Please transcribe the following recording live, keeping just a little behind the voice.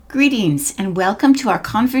Greetings and welcome to our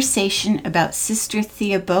conversation about Sister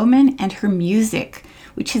Thea Bowman and her music,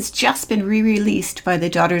 which has just been re-released by the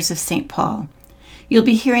Daughters of St. Paul. You'll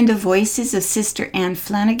be hearing the voices of Sister Anne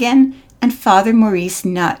Flanagan and Father Maurice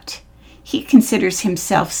Nutt. He considers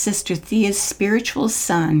himself Sister Thea's spiritual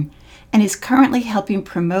son and is currently helping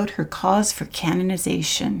promote her cause for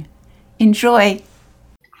canonization. Enjoy!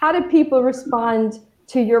 How did people respond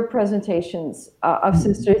to your presentations of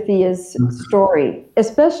Sister Thea's story,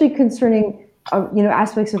 especially concerning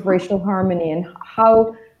aspects of racial harmony and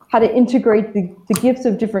how to integrate the gifts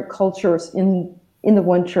of different cultures in the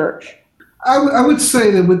one church? I would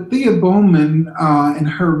say that with Thea Bowman and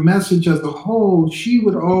her message as a whole, she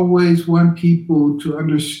would always want people to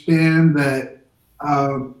understand that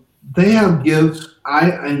they have gifts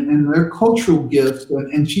and their cultural gifts.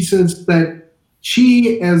 And she says that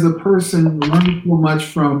she, as a person, learned so much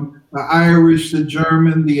from the Irish, the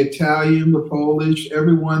German, the Italian, the Polish,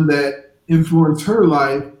 everyone that influenced her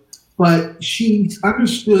life. But she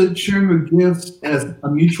understood sharing her gifts as a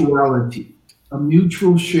mutuality, a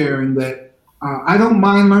mutual sharing that I don't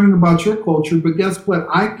mind learning about your culture, but guess what?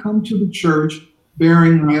 I come to the church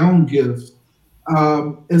bearing my own gifts.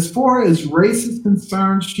 As far as race is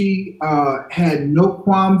concerned, she had no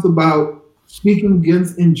qualms about speaking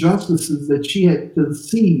against injustices that she had to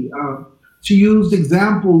see. She used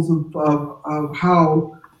examples of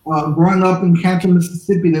how growing up in Canton,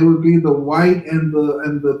 Mississippi, there would be the white and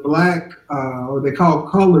the black, or they call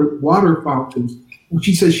colored water fountains. And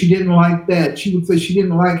she said she didn't like that. She would say she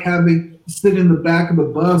didn't like having to sit in the back of the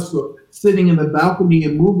bus or sitting in the balcony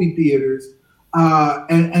in movie theaters.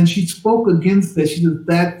 And she spoke against that. She said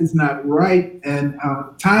that is not right. And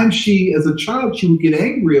times she, as a child, she would get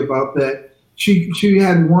angry about that. She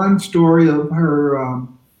had one story of her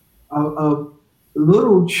of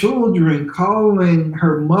little children calling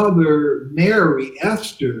her mother Mary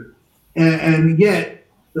Esther, and yet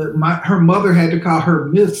her mother had to call her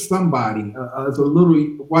Miss somebody as a little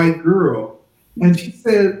white girl. And she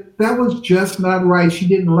said that was just not right. She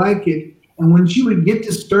didn't like it. And when she would get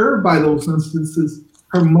disturbed by those instances,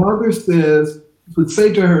 her mother would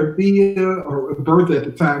say to her, Thea, or Bertha at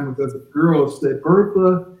the time was as a girl, said,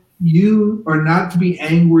 Bertha, you are not to be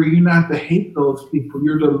angry. You're not to hate those people.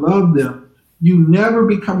 You're to love them. You never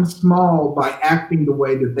become small by acting the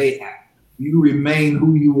way that they act. You remain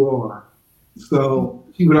who you are. So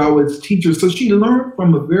she would always teach her. So she learned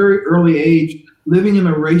from a very early age, living in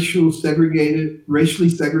a racially segregated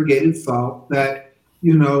South, that,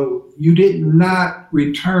 you did not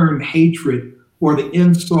return hatred for the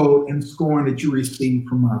insult and scorn that you received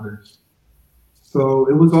from others. So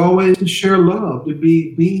it was always to share love, to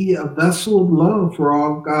be a vessel of love for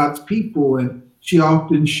all God's people, and she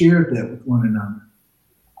often shared that with one another.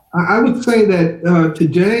 I would say that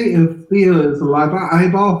today, if Thea is alive,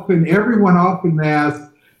 everyone often asks,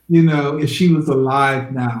 if she was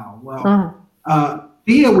alive now. Well,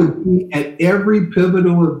 Thea would be at every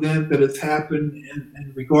pivotal event that has happened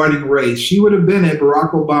in regarding race. She would have been at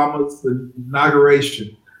Barack Obama's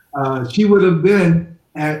inauguration. She would have been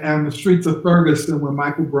on the streets of Ferguson when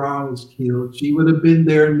Michael Brown was killed. She would have been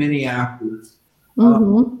there in Minneapolis,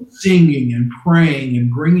 singing and praying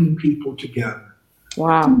and bringing people together.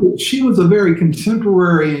 Wow. She was a very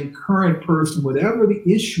contemporary and current person. Whatever the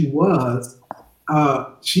issue was,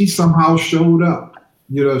 she somehow showed up.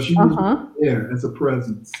 She was there as a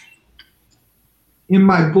presence. In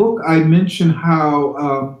my book, I mentioned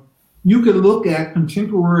how you could look at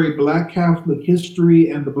contemporary Black Catholic history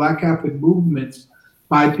and the Black Catholic movements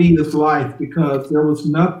by Thea's life, because there was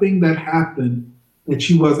nothing that happened that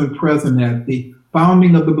she wasn't present at. The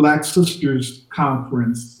founding of the Black Sisters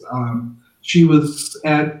Conference. She was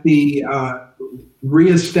at the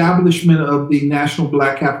reestablishment of the National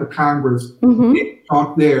Black Catholic Congress.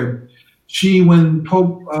 Talked there. When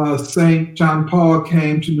Pope St. John Paul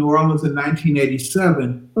came to New Orleans in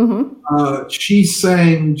 1987, she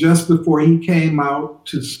sang just before he came out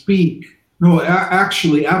to speak. No,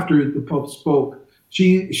 actually, after the Pope spoke,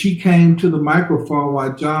 she came to the microphone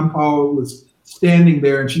while John Paul was standing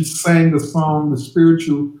there, and she sang the song, the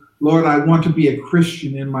spiritual, Lord, I want to be a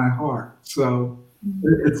Christian in my heart. So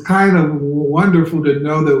it's kind of wonderful to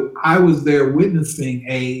know that I was there witnessing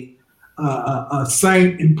a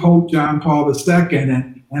saint in Pope John Paul II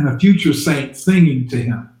and a future saint singing to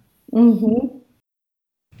him.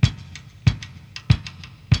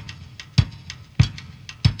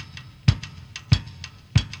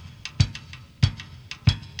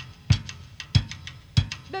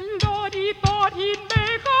 The Lord, he thought he'd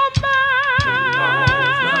make a man.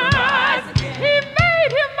 He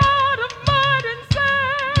made him out of mud and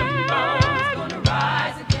sand.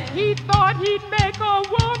 He thought he'd make a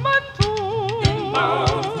woman.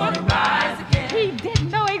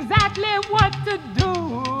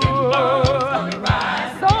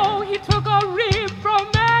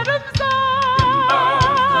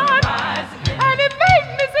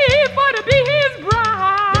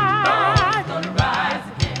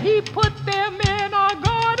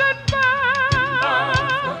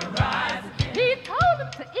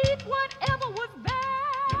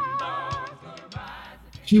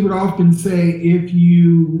 she would often say, if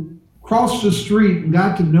you crossed the street and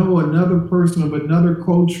got to know another person of another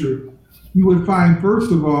culture, you would find,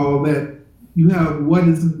 first of all, that you have what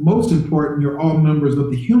is most important, you're all members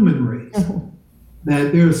of the human race.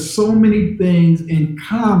 That there's so many things in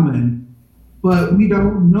common, but we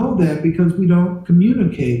don't know that because we don't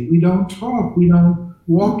communicate, we don't talk, we don't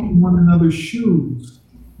walk in one another's shoes.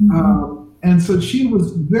 And so she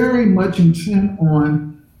was very much intent on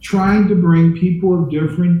trying to bring people of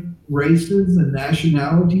different races and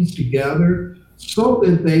nationalities together so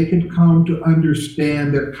that they could come to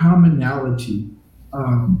understand their commonality,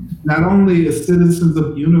 not only as citizens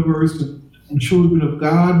of the universe and children of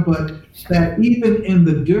God, but that even in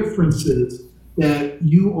the differences, that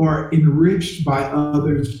you are enriched by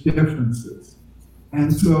others' differences.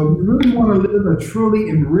 And so you really want to live a truly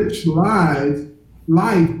enriched life,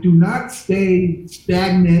 do not stay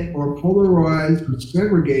stagnant or polarized or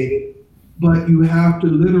segregated, but you have to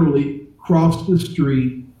literally cross the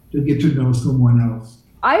street to get to know someone else.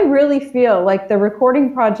 I really feel like the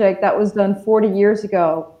recording project that was done 40 years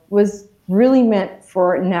ago was really meant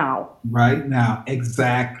for now. Right now,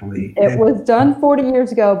 exactly. It was done 40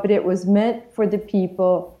 years ago, but it was meant for the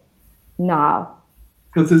people now.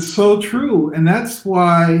 Because it's so true. And that's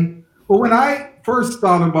why, well, when I first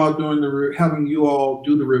thought about having you all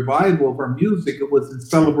do the revival of our music, it was in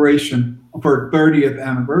celebration of her 30th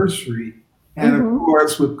anniversary. And of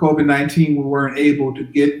course, with COVID-19, we weren't able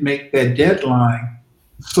to make that deadline.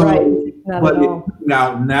 So, but it's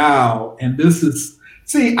out now. And this is,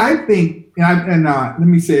 I think, let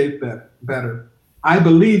me say it better. I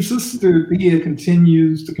believe Sister Thea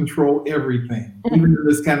continues to control everything, even in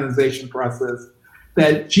this canonization process,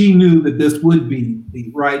 that she knew that this would be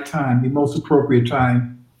the right time, the most appropriate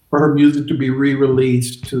time for her music to be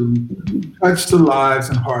re-released, to touch the lives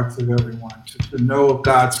and hearts of everyone, to know of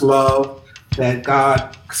God's love, that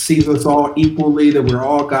God sees us all equally, that we're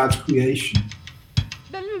all God's creation.